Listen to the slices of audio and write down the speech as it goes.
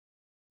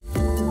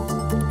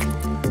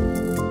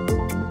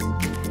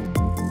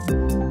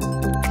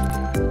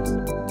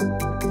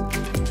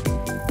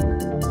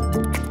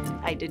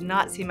did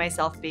not see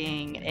myself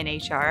being in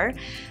HR.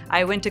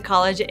 I went to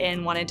college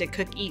and wanted to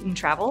cook, eat, and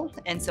travel,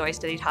 and so I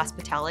studied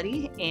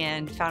hospitality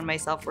and found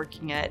myself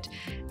working at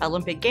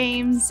Olympic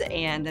Games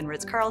and then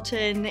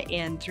Ritz-Carlton,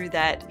 and through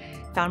that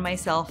found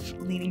myself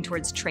leaning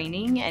towards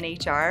training and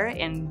HR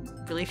and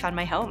really found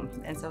my home,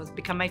 and so it's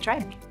become my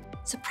tribe.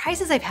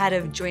 Surprises I've had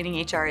of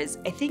joining HR is,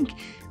 I think,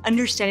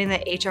 understanding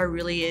that HR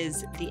really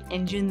is the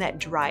engine that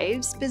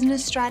drives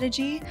business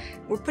strategy.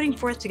 We're putting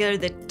forth together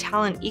the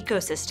talent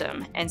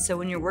ecosystem. And so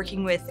when you're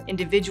working with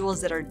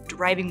individuals that are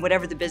driving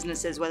whatever the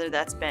business is, whether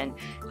that's been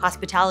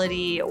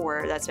hospitality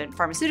or that's been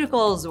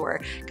pharmaceuticals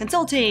or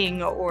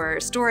consulting or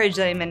storage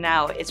that I'm in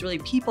now, it's really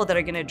people that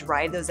are going to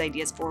drive those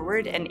ideas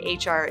forward. And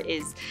HR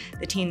is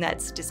the team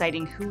that's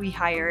deciding who we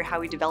hire, how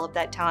we develop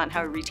that talent,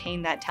 how we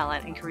retain that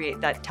talent, and create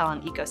that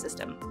talent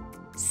ecosystem.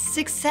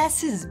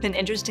 Success has been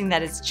interesting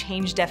that it's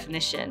changed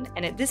definition.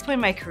 And at this point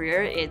in my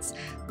career, it's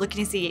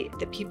looking to see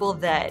the people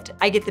that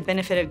I get the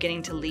benefit of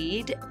getting to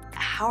lead,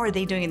 how are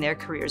they doing in their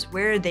careers?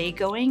 Where are they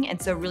going?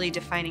 And so really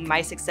defining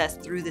my success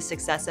through the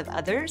success of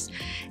others.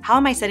 How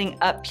am I setting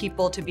up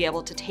people to be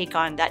able to take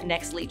on that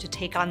next leap, to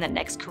take on that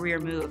next career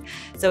move?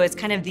 So it's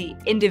kind of the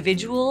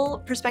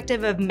individual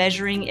perspective of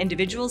measuring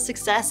individual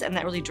success, and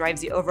that really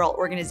drives the overall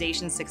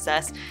organization's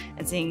success,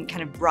 and seeing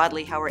kind of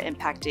broadly how we're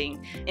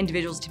impacting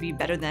individuals to be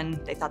better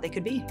than they thought they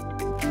could be.